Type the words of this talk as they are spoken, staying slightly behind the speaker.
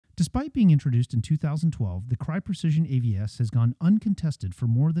Despite being introduced in 2012, the Crye Precision AVS has gone uncontested for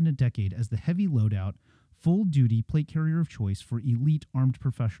more than a decade as the heavy loadout, full-duty plate carrier of choice for elite armed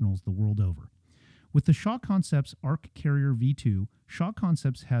professionals the world over. With the Shaw Concepts Arc Carrier V2, Shaw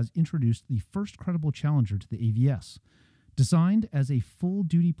Concepts has introduced the first credible challenger to the AVS. Designed as a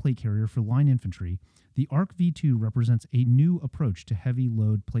full-duty plate carrier for line infantry, the Arc V2 represents a new approach to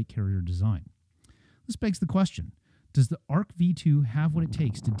heavy-load plate carrier design. This begs the question, does the Arc V2 have what it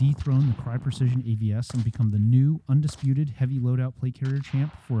takes to dethrone the Crye Precision AVS and become the new, undisputed heavy loadout plate carrier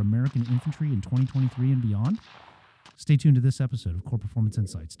champ for American infantry in 2023 and beyond? Stay tuned to this episode of Qore Performance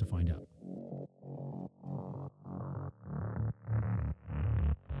Insights to find out.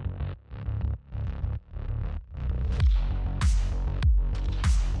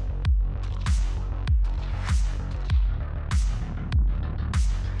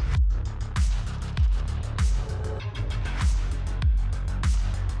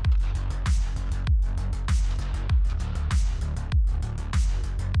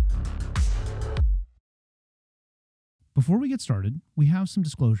 Before we get started, we have some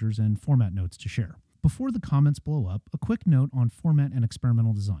disclosures and format notes to share. Before the comments blow up, a quick note on format and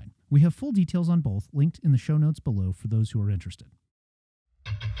experimental design. We have full details on both linked in the show notes below for those who are interested.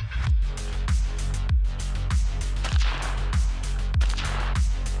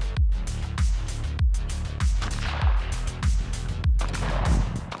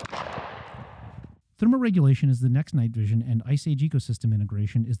 Thermoregulation is the next night vision, and IceAge ecosystem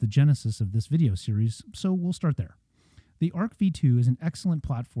integration is the genesis of this video series, so we'll start there. The Arc V2 is an excellent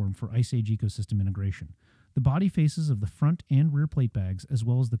platform for IceAge ecosystem integration. The body faces of the front and rear plate bags, as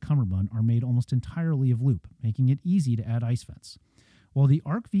well as the cummerbund, are made almost entirely of loop, making it easy to add ice vents. While the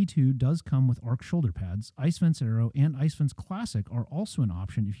Arc V2 does come with Arc shoulder pads, IceVents Aero and IceVents Classic are also an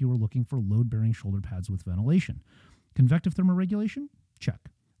option if you are looking for load-bearing shoulder pads with ventilation. Convective thermoregulation?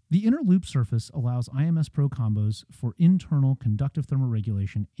 Check. The inner loop surface allows IMS Pro combos for internal conductive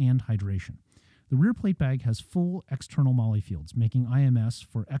thermoregulation and hydration. The rear plate bag has full external MOLLE fields, making IMS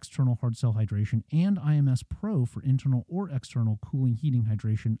for external hard cell hydration and IMS Pro for internal or external cooling, heating,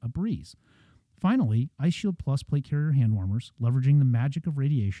 hydration a breeze. Finally, IceShield Plus plate carrier hand warmers, leveraging the magic of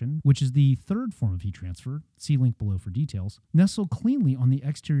radiation, which is the third form of heat transfer, see link below for details, nestle cleanly on the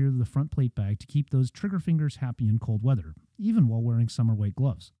exterior of the front plate bag to keep those trigger fingers happy in cold weather, even while wearing summer weight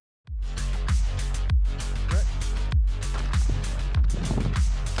gloves.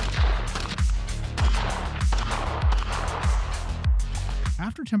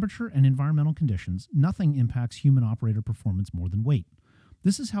 After temperature and environmental conditions, nothing impacts human operator performance more than weight.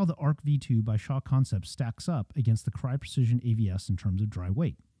 This is how the Arc V2 by Shaw Concepts stacks up against the Crye Precision AVS in terms of dry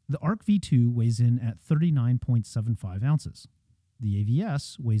weight. The Arc V2 weighs in at 39.75 ounces. The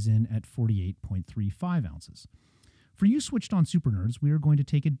AVS weighs in at 48.35 ounces. For you switched-on super nerds, we are going to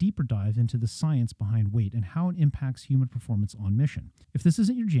take a deeper dive into the science behind weight and how it impacts human performance on mission. If this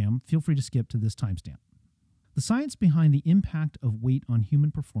isn't your jam, feel free to skip to this timestamp. The science behind the impact of weight on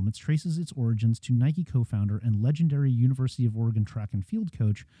human performance traces its origins to Nike co-founder and legendary University of Oregon track and field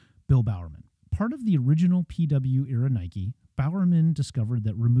coach, Bill Bowerman. Part of the original PW-era Nike, Bowerman discovered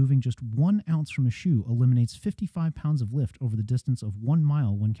that removing just 1 ounce from a shoe eliminates 55 pounds of lift over the distance of 1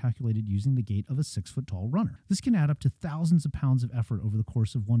 mile when calculated using the gait of a 6-foot-tall runner. This can add up to thousands of pounds of effort over the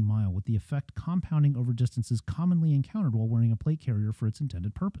course of 1 mile, with the effect compounding over distances commonly encountered while wearing a plate carrier for its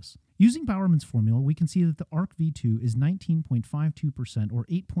intended purpose. Using Bowerman's formula, we can see that the Arc V2 is 19.52% or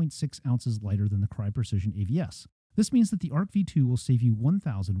 8.6 ounces lighter than the Crye Precision AVS. This means that the Arc V2 will save you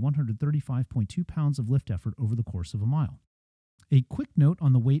 1,135.2 pounds of lift effort over the course of a mile. A quick note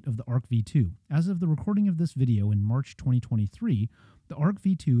on the weight of the Arc V2. As of the recording of this video in March 2023, the Arc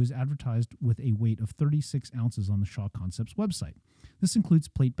V2 is advertised with a weight of 36 ounces on the Shaw Concepts website. This includes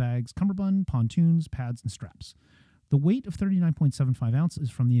plate bags, cummerbund, pontoons, pads, and straps. The weight of 39.75 ounces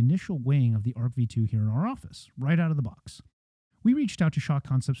is from the initial weighing of the Arc V2 here in our office, right out of the box. We reached out to Shaw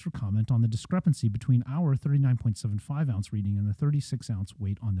Concepts for comment on the discrepancy between our 39.75 ounce reading and the 36 ounce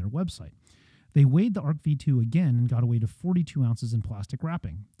weight on their website. They weighed the Arc V2 again and got a weight of 42 ounces in plastic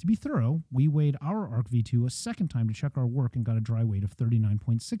wrapping. To be thorough, we weighed our Arc V2 a second time to check our work and got a dry weight of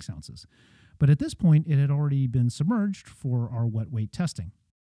 39.6 ounces. But at this point, it had already been submerged for our wet weight testing.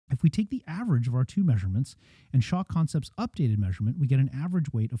 If we take the average of our two measurements and Shaw Concepts' updated measurement, we get an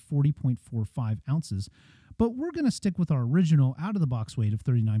average weight of 40.45 ounces, but we're going to stick with our original out-of-the-box weight of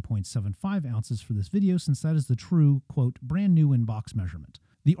 39.75 ounces for this video since that is the true, quote, brand new in-box measurement.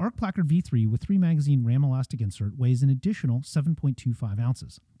 The ARC Placard V3 with 3-magazine ram elastic insert weighs an additional 7.25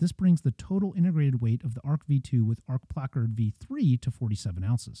 ounces. This brings the total integrated weight of the ARC V2 with ARC Placard V3 to 47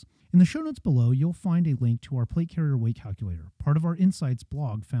 ounces. In the show notes below, you'll find a link to our plate carrier weight calculator, part of our Insights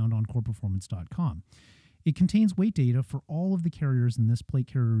blog found on QorePerformance.com. It contains weight data for all of the carriers in this plate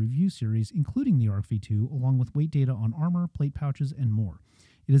carrier review series, including the ARC V2, along with weight data on armor, plate pouches, and more.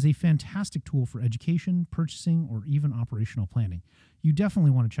 It is a fantastic tool for education, purchasing, or even operational planning. You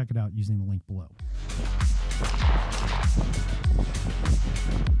definitely want to check it out using the link below.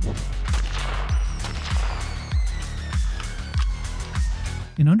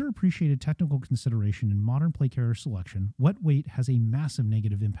 An underappreciated technical consideration in modern plate carrier selection, wet weight has a massive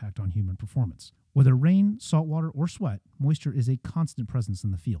negative impact on human performance. Whether rain, saltwater, or sweat, moisture is a constant presence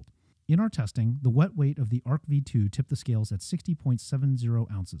in the field. In our testing, the wet weight of the ARC V2 tipped the scales at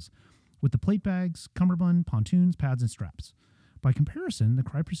 60.70 ounces, with the plate bags, cummerbund, pontoons, pads, and straps. By comparison, the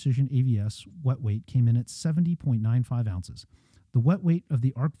Crye Precision AVS wet weight came in at 70.95 ounces. The wet weight of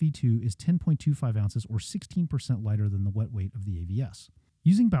the ARC V2 is 10.25 ounces, or 16% lighter than the wet weight of the AVS.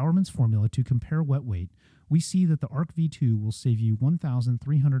 Using Bowerman's formula to compare wet weight, we see that the ARC V2 will save you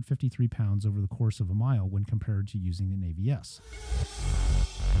 1,353 pounds over the course of a mile when compared to using an AVS.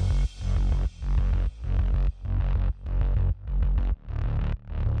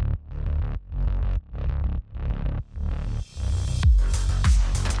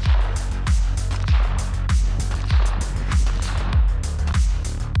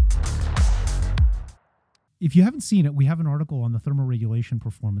 If you haven't seen it, we have an article on the thermoregulation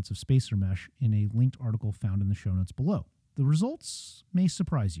performance of spacer mesh in a linked article found in the show notes below. The results may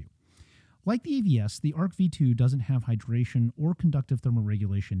surprise you. Like the AVS, the ARC V2 doesn't have hydration or conductive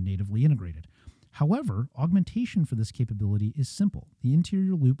thermoregulation natively integrated. However, augmentation for this capability is simple. The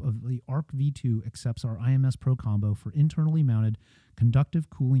interior loop of the ARC V2 accepts our IMS Pro combo for internally mounted conductive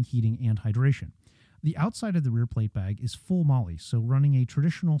cooling, heating, and hydration. The outside of the rear plate bag is full moly, so running a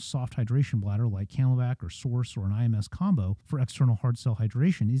traditional soft hydration bladder like Camelback or Source or an IMS combo for external hard cell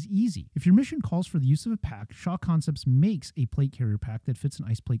hydration is easy. If your mission calls for the use of a pack, Shaw Concepts makes a plate carrier pack that fits an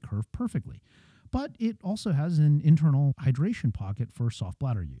IcePlate curve perfectly, but it also has an internal hydration pocket for soft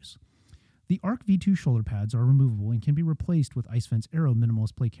bladder use. The ARC V2 shoulder pads are removable and can be replaced with IceVents Aero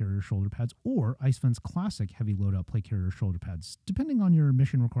Minimalist Plate Carrier shoulder pads or IceVents Classic Heavy-Loadout Plate Carrier shoulder pads, depending on your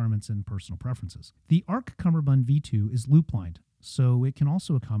mission requirements and personal preferences. The ARC Cummerbund V2 is loop-lined, so it can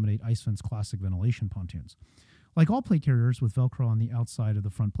also accommodate IceVents Classic ventilation pontoons. Like all plate carriers with Velcro on the outside of the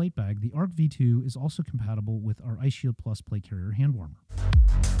front plate bag, the ARC V2 is also compatible with our IceShield Plus plate carrier hand warmer.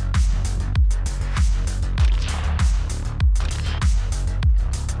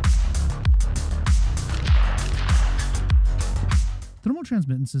 Thermal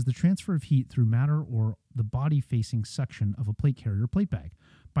transmittance is the transfer of heat through matter or the body-facing section of a plate carrier plate bag.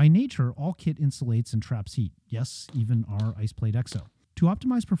 By nature, all kit insulates and traps heat. Yes, even our IcePlate EXO. To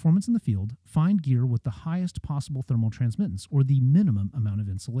optimize performance in the field, find gear with the highest possible thermal transmittance, or the minimum amount of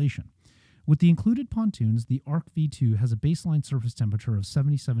insulation. With the included pontoons, the ARC V2 has a baseline surface temperature of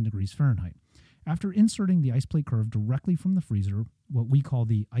 77 degrees Fahrenheit. After inserting the IcePlate curve directly from the freezer, what we call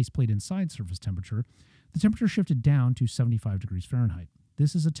the IcePlate inside surface temperature, the temperature shifted down to 75 degrees Fahrenheit.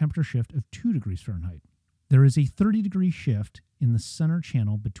 This is a temperature shift of 2 degrees Fahrenheit. There is a 30-degree shift in the center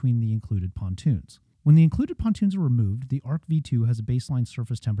channel between the included pontoons. When the included pontoons are removed, the ARC V2 has a baseline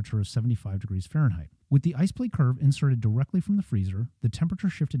surface temperature of 75 degrees Fahrenheit. With the IcePlate curve inserted directly from the freezer, the temperature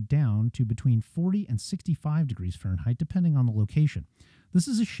shifted down to between 40 and 65 degrees Fahrenheit, depending on the location. This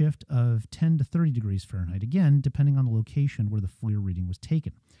is a shift of 10 to 30 degrees Fahrenheit, again, depending on the location where the FLIR reading was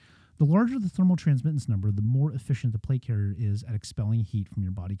taken. The larger the thermal transmittance number, the more efficient the plate carrier is at expelling heat from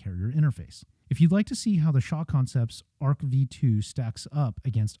your body carrier interface. If you'd like to see how the Shaw Concepts ARC V2 stacks up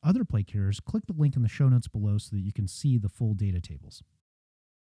against other plate carriers, click the link in the show notes below so that you can see the full data tables.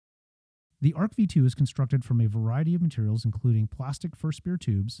 The ARC V2 is constructed from a variety of materials including plastic first spear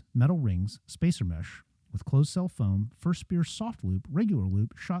tubes, metal rings, spacer mesh, with closed cell foam, first spear soft loop, regular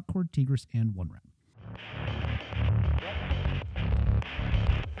loop, shock cord, Tigris, and one wrap.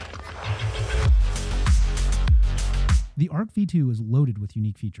 The ARC V2 is loaded with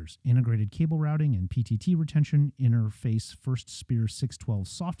unique features: integrated cable routing and PTT retention, interface first spear 612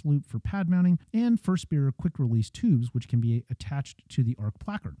 soft loop for pad mounting, and first spear quick release tubes which can be attached to the ARC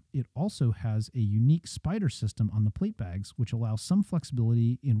placard. It also has a unique spider system on the plate bags which allows some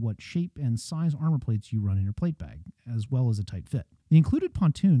flexibility in what shape and size armor plates you run in your plate bag, as well as a tight fit. The included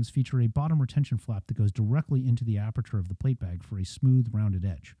pontoons feature a bottom retention flap that goes directly into the aperture of the plate bag for a smooth, rounded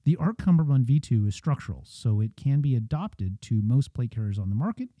edge. The ARC Cummerbund V2 is structural, so it can be adopted to most plate carriers on the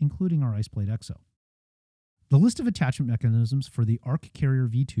market, including our IcePlate EXO. The list of attachment mechanisms for the ARC Carrier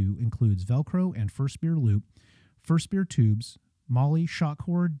V2 includes Velcro and first spear loop, first spear tubes, MOLLE, shock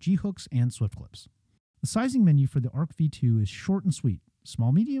cord, G-hooks, and swift clips. The sizing menu for the ARC V2 is short and sweet,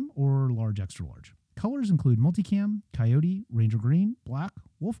 small, medium, or large, extra large. Colors include Multicam, Coyote, Ranger Green, Black,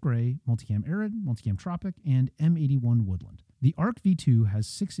 Wolf Gray, Multicam Arid, Multicam Tropic, and M81 Woodland. The ARC V2 has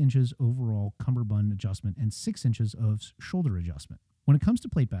 6 inches overall cummerbund adjustment and 6 inches of shoulder adjustment. When it comes to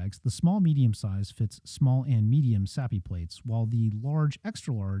plate bags, the small-medium size fits small and medium SAPI plates, while the large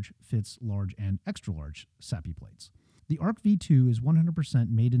extra large fits large and extra large SAPI plates. The ARC V2 is 100%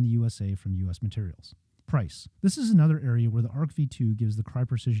 made in the USA from US materials. Price. This is another area where the ARC V2 gives the Crye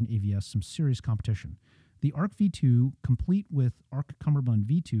Precision AVS some serious competition. The ARC V2, complete with ARC Cummerbund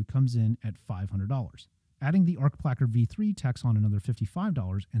V2, comes in at $500. Adding the ARC Placard V3 tacks on another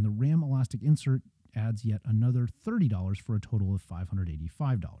 $55, and the RAM elastic insert adds yet another $30 for a total of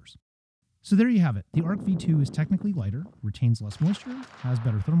 $585. So there you have it. The ARC V2 is technically lighter, retains less moisture, has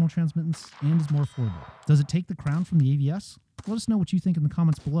better thermal transmittance, and is more affordable. Does it take the crown from the AVS? Let us know what you think in the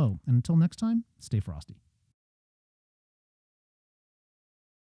comments below, and until next time, stay frosty.